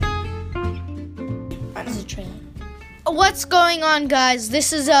a trailer. What's going on, guys?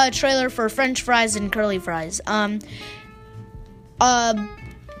 This is a trailer for French fries and curly fries. I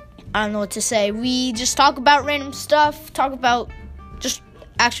don't know what to say. We just talk about random stuff. Talk about just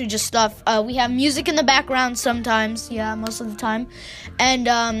stuff. We have music in the background sometimes. Yeah, most of the time. And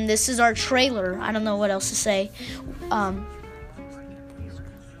this is our trailer. I don't know what else to say.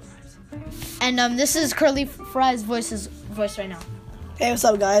 And this is Curly Fries' voice right now. Hey, what's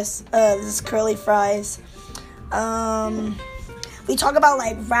up, guys? This is Curly Fries. We talk about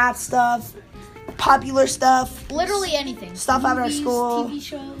like rap stuff, popular stuff, literally anything. Stuff out of our school, TV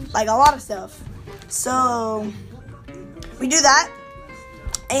shows, like a lot of stuff. So we do that,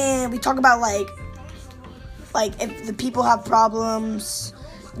 and we talk about like if the people have problems,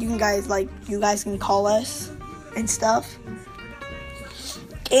 you guys can call us and stuff.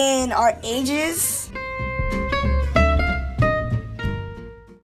 And our ages